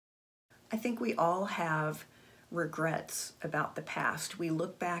I think we all have regrets about the past. We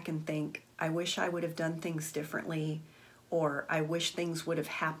look back and think, I wish I would have done things differently, or I wish things would have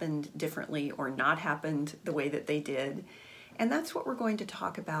happened differently or not happened the way that they did. And that's what we're going to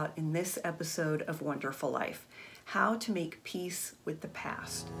talk about in this episode of Wonderful Life, how to make peace with the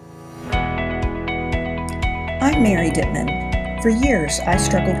past. I'm Mary Dittman. For years, I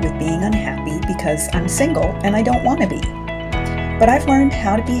struggled with being unhappy because I'm single and I don't want to be. But I've learned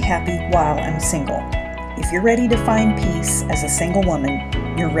how to be happy while I'm single. If you're ready to find peace as a single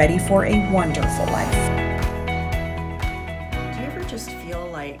woman, you're ready for a wonderful life. Do you ever just feel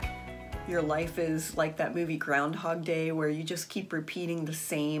like your life is like that movie Groundhog Day, where you just keep repeating the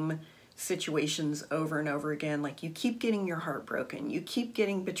same situations over and over again? Like you keep getting your heart broken, you keep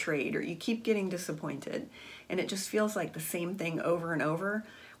getting betrayed, or you keep getting disappointed, and it just feels like the same thing over and over.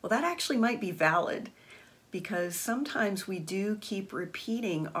 Well, that actually might be valid, because sometimes we do keep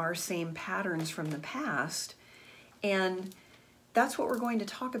repeating our same patterns from the past. And that's what we're going to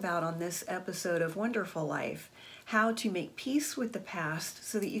talk about on this episode of Wonderful Life, how to make peace with the past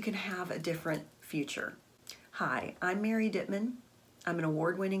so that you can have a different future. Hi, I'm Mary Dittman. I'm an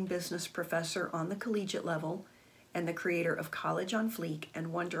award-winning business professor on the collegiate level and the creator of College on Fleek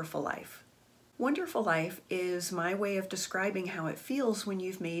and Wonderful Life. Wonderful Life is my way of describing how it feels when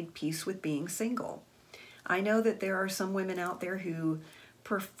you've made peace with being single. I know that there are some women out there who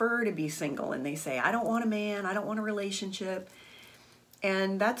prefer to be single and they say, I don't want a man, I don't want a relationship.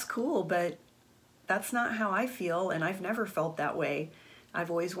 And that's cool, but that's not how I feel, and I've never felt that way.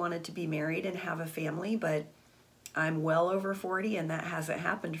 I've always wanted to be married and have a family, but I'm well over 40 and that hasn't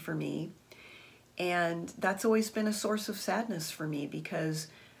happened for me. And that's always been a source of sadness for me, because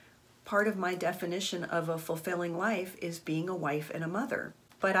part of my definition of a fulfilling life is being a wife and a mother.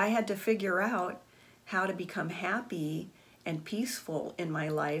 But I had to figure out how to become happy and peaceful in my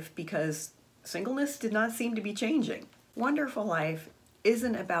life, because singleness did not seem to be changing. Wonderful Life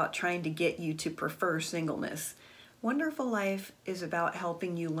isn't about trying to get you to prefer singleness. Wonderful Life is about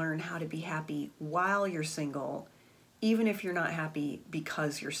helping you learn how to be happy while you're single, even if you're not happy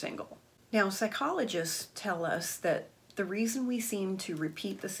because you're single. Now, psychologists tell us that the reason we seem to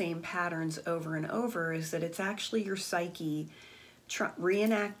repeat the same patterns over and over is that it's actually your psyche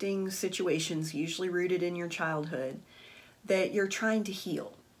reenacting situations, usually rooted in your childhood, that you're trying to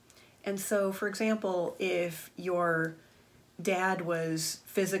heal. And so, for example, if your dad was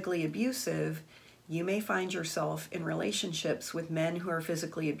physically abusive, you may find yourself in relationships with men who are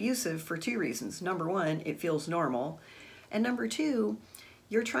physically abusive for two reasons. Number one, it feels normal. And number two,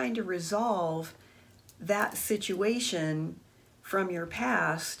 you're trying to resolve that situation from your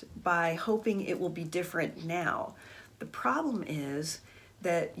past by hoping it will be different now. The problem is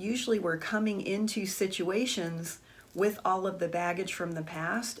that usually we're coming into situations with all of the baggage from the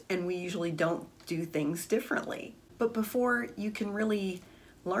past, and we usually don't do things differently. But before you can really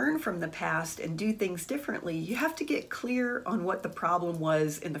learn from the past and do things differently, you have to get clear on what the problem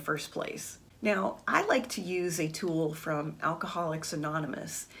was in the first place. Now, I like to use a tool from Alcoholics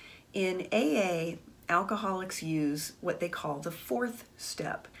Anonymous. In AA, alcoholics use what they call the fourth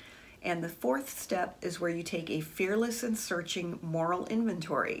step. And the fourth step is where you take a fearless and searching moral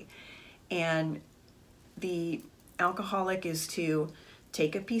inventory. And the alcoholic is to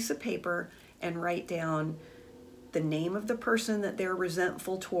take a piece of paper and write down the name of the person that they're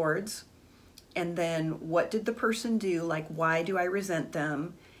resentful towards, and then what did the person do, like why do I resent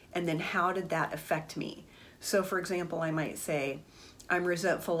them, and then how did that affect me. So for example, I might say, I'm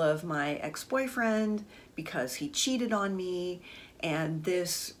resentful of my ex-boyfriend because he cheated on me and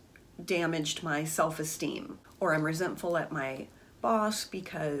this damaged my self-esteem. Or I'm resentful at my boss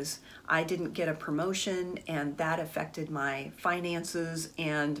because I didn't get a promotion and that affected my finances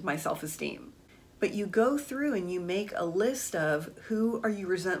and my self-esteem. But you go through and you make a list of who are you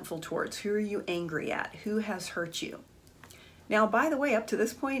resentful towards, who are you angry at, who has hurt you. Now, by the way, up to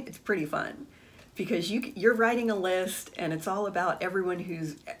this point, it's pretty fun, because you're writing a list and it's all about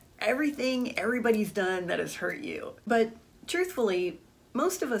everybody's done that has hurt you. But truthfully,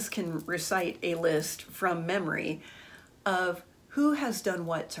 most of us can recite a list from memory of who has done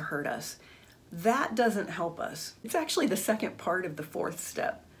what to hurt us. That doesn't help us. It's actually the second part of the fourth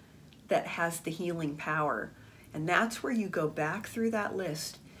step that has the healing power. And that's where you go back through that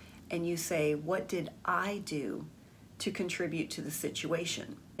list and you say, what did I do to contribute to the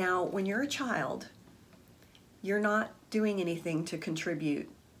situation? Now, when you're a child, you're not doing anything to contribute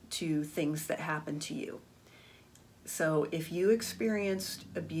to things that happen to you. So if you experienced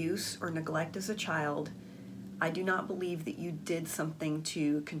abuse or neglect as a child, I do not believe that you did something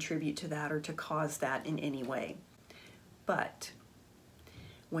to contribute to that or to cause that in any way. But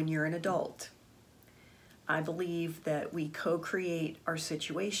when you're an adult. I believe that we co-create our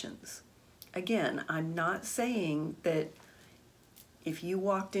situations. Again, I'm not saying that if you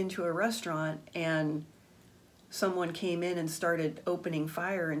walked into a restaurant and someone came in and started opening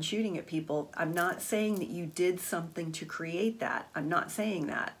fire and shooting at people, I'm not saying that you did something to create that. I'm not saying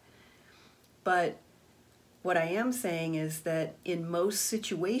that. But what I am saying is that in most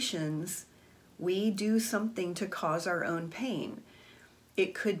situations, we do something to cause our own pain.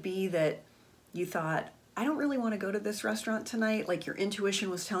 It could be that you thought, I don't really want to go to this restaurant tonight. Like your intuition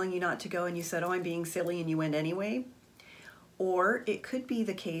was telling you not to go and you said, oh, I'm being silly, and you went anyway. Or it could be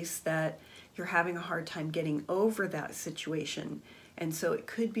the case that you're having a hard time getting over that situation. And so it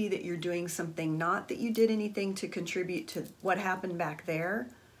could be that you're doing something, not that you did anything to contribute to what happened back there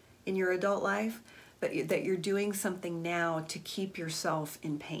in your adult life, but that you're doing something now to keep yourself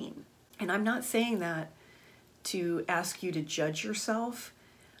in pain. And I'm not saying that to ask you to judge yourself.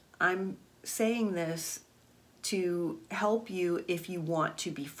 I'm saying this to help you if you want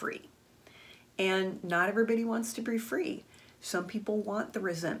to be free. And not everybody wants to be free. Some people want the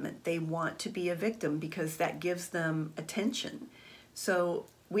resentment. They want to be a victim because that gives them attention. So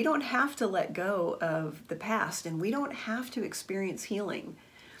we don't have to let go of the past, and we don't have to experience healing.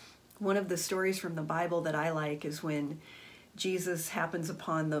 One of the stories from the Bible that I like is when Jesus happens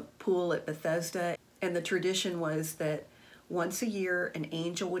upon the pool at Bethesda, and the tradition was that once a year an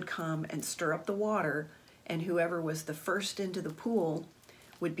angel would come and stir up the water, and whoever was the first into the pool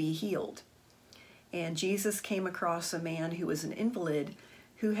would be healed. And Jesus came across a man who was an invalid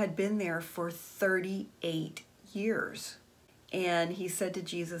who had been there for 38 years. And he said to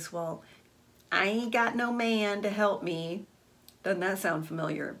Jesus, well, I ain't got no man to help me. Doesn't that sound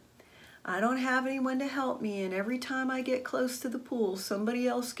familiar? I don't have anyone to help me, and every time I get close to the pool, somebody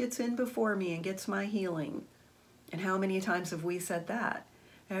else gets in before me and gets my healing. And how many times have we said that?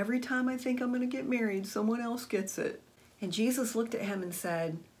 Every time I think I'm going to get married, someone else gets it. And Jesus looked at him and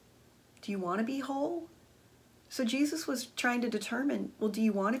said, do you want to be whole? So Jesus was trying to determine, well, do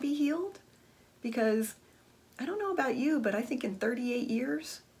you want to be healed? Because I don't know about you, but I think in 38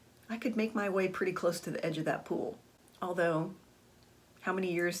 years, I could make my way pretty close to the edge of that pool. Although, how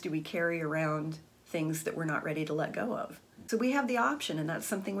many years do we carry around things that we're not ready to let go of? So we have the option, and that's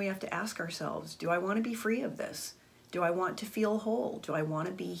something we have to ask ourselves. Do I want to be free of this? Do I want to feel whole? Do I want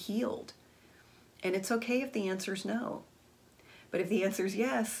to be healed? And it's okay if the answer is no. But if the answer is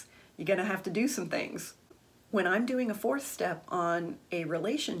yes, you're going to have to do some things. When I'm doing a fourth step on a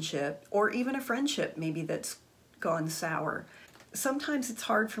relationship, or even a friendship maybe that's gone sour, sometimes it's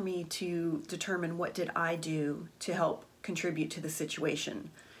hard for me to determine what did I do to help contribute to the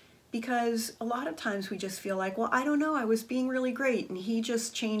situation. Because a lot of times we just feel like, well, I don't know, I was being really great and he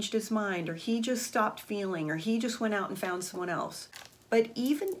just changed his mind, or he just stopped feeling, or he just went out and found someone else. But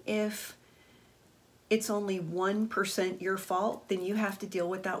even if it's only 1% your fault, then you have to deal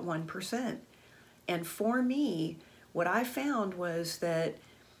with that 1%. And for me, what I found was that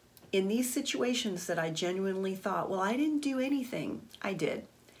in these situations that I genuinely thought, well, I didn't do anything, I did.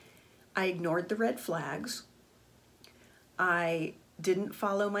 I ignored the red flags. I didn't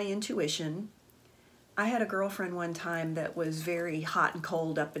follow my intuition. I had a girlfriend one time that was very hot and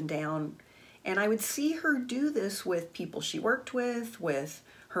cold, up and down, and I would see her do this with people she worked with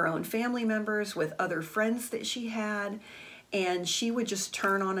her own family members, with other friends that she had, and she would just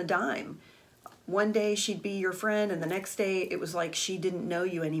turn on a dime. One day she'd be your friend, and the next day it was like she didn't know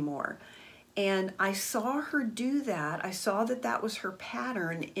you anymore. And I saw her do that. I saw that that was her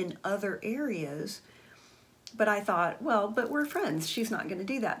pattern in other areas. But I thought, well, but we're friends. She's not going to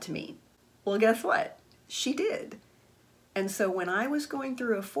do that to me. Well, guess what? She did. And so when I was going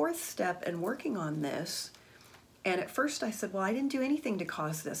through a fourth step and working on this, and at first I said, well, I didn't do anything to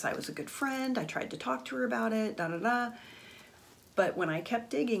cause this. I was a good friend. I tried to talk to her about it, da-da-da. But when I kept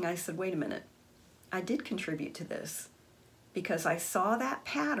digging, I said, wait a minute. I did contribute to this because I saw that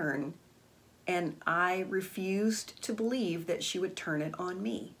pattern and I refused to believe that she would turn it on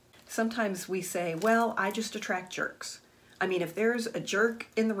me. Sometimes we say, well, I just attract jerks. I mean, if there's a jerk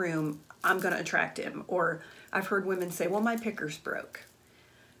in the room, I'm going to attract him. Or I've heard women say, well, my picker's broke.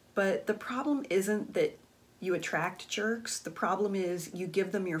 But the problem isn't that you attract jerks. The problem is you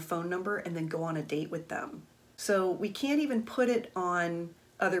give them your phone number and then go on a date with them. So we can't even put it on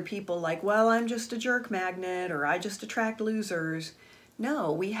other people like, well, I'm just a jerk magnet, or I just attract losers.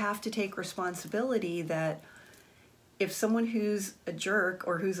 No, we have to take responsibility that if someone who's a jerk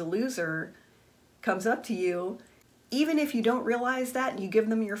or who's a loser comes up to you, even if you don't realize that and you give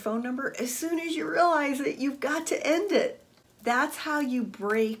them your phone number, as soon as you realize it, you've got to end it. That's how you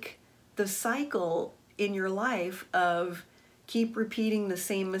break the cycle in your life of keep repeating the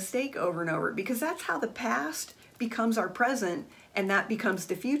same mistake over and over, because that's how the past becomes our present, and that becomes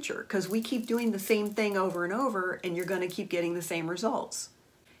the future, because we keep doing the same thing over and over, and you're going to keep getting the same results.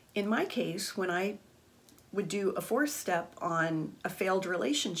 In my case, when I would do a 4th step on a failed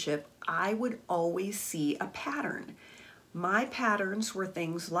relationship, I would always see a pattern. My patterns were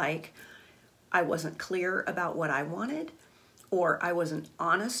things like I wasn't clear about what I wanted, or I wasn't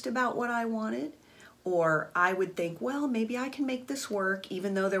honest about what I wanted, or I would think, well, maybe I can make this work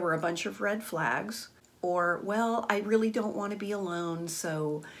even though there were a bunch of red flags, or, well, I really don't want to be alone,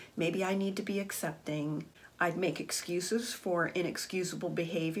 so maybe I need to be accepting. I'd make excuses for inexcusable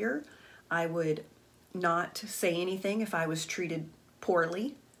behavior. I would not say anything if I was treated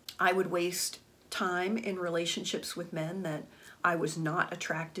poorly. I would waste time in relationships with men that I was not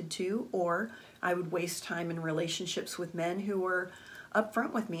attracted to, or I would waste time in relationships with men who were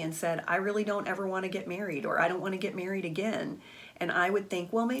upfront with me and said, I really don't ever want to get married, or I don't want to get married again. And I would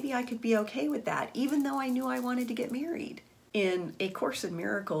think, well, maybe I could be okay with that, even though I knew I wanted to get married. In A Course in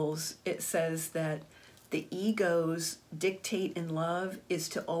Miracles, it says that the ego's dictate in love is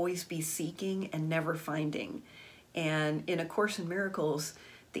to always be seeking and never finding. And in A Course in Miracles,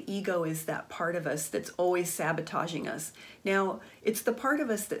 the ego is that part of us that's always sabotaging us. Now, it's the part of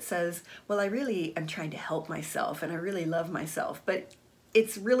us that says, well, I really am trying to help myself and I really love myself. But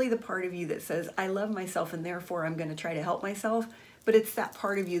it's really the part of you that says, I love myself and therefore I'm going to try to help myself. But it's that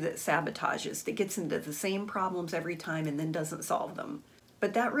part of you that sabotages, that gets into the same problems every time and then doesn't solve them.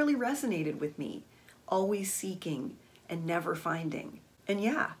 But that really resonated with me. Always seeking and never finding. And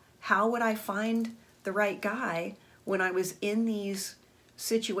yeah, how would I find the right guy when I was in these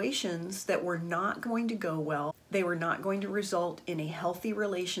situations that were not going to go well? They were not going to result in a healthy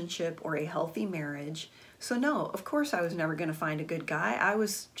relationship or a healthy marriage. So no, of course I was never going to find a good guy. I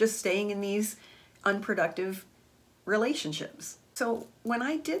was just staying in these unproductive relationships. So when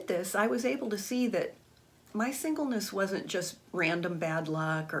I did this, I was able to see that my singleness wasn't just random bad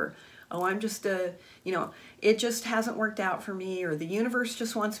luck, or oh, I'm just it just hasn't worked out for me, or the universe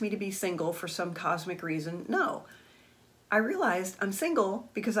just wants me to be single for some cosmic reason. No, I realized I'm single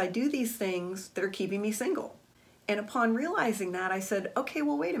because I do these things that are keeping me single. And upon realizing that, I said, okay,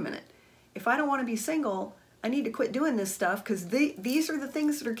 well, wait a minute. If I don't want to be single, I need to quit doing this stuff, because these are the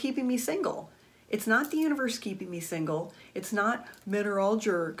things that are keeping me single. It's not the universe keeping me single. It's not men are all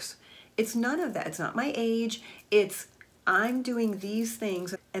jerks. It's none of that. It's not my age. It's I'm doing these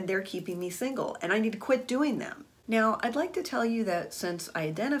things and they're keeping me single, and I need to quit doing them. Now, I'd like to tell you that since I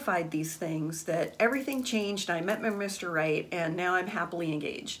identified these things, that everything changed. I met my Mr. Right, and now I'm happily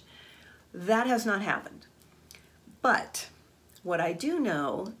engaged. That has not happened. But what I do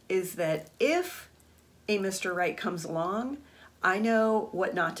know is that if a Mr. Right comes along, I know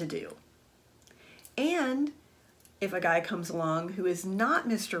what not to do. And if a guy comes along who is not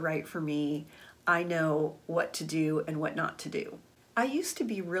Mr. Right for me, I know what to do and what not to do. I used to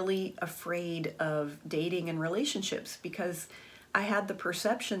be really afraid of dating and relationships because I had the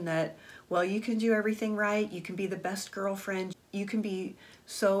perception that, well, you can do everything right, you can be the best girlfriend, you can be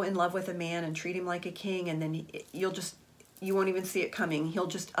so in love with a man and treat him like a king, and then you won't even see it coming. He'll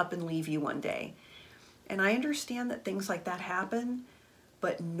just up and leave you one day. And I understand that things like that happen,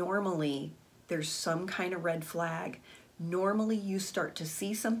 but normally there's some kind of red flag. Normally you start to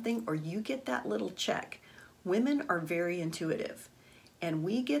see something or you get that little check. Women are very intuitive, and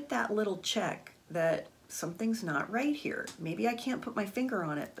we get that little check that something's not right here. Maybe I can't put my finger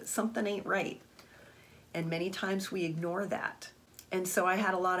on it, but something ain't right. And many times we ignore that. And so I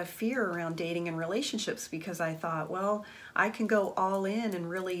had a lot of fear around dating and relationships because I thought, well, I can go all in and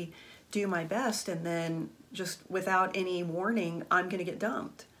really do my best, and then just without any warning, I'm going to get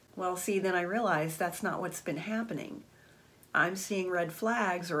dumped. Well, see, then I realized that's not what's been happening. I'm seeing red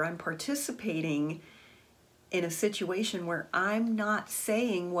flags, or I'm participating in a situation where I'm not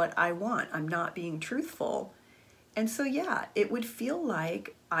saying what I want. I'm not being truthful. And so, yeah, it would feel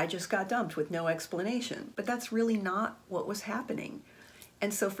like I just got dumped with no explanation. But that's really not what was happening.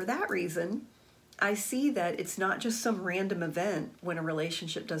 And so for that reason, I see that it's not just some random event when a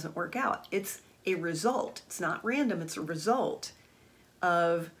relationship doesn't work out. It's a result. It's not random. It's a result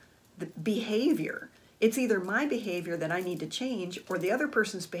of the behavior. It's either my behavior that I need to change or the other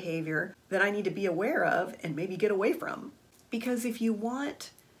person's behavior that I need to be aware of and maybe get away from. Because if you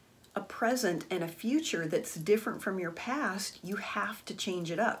want a present and a future that's different from your past, you have to change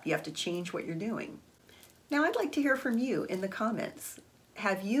it up. You have to change what you're doing. Now, I'd like to hear from you in the comments.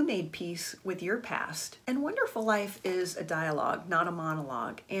 Have you made peace with your past? And Wonderful Life is a dialogue, not a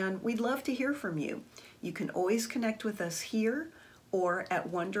monologue, and we'd love to hear from you. You can always connect with us here or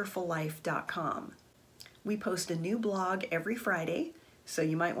at wonderfullife.com. We post a new blog every Friday, so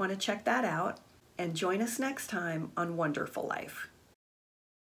you might want to check that out. And join us next time on Wonderful Life.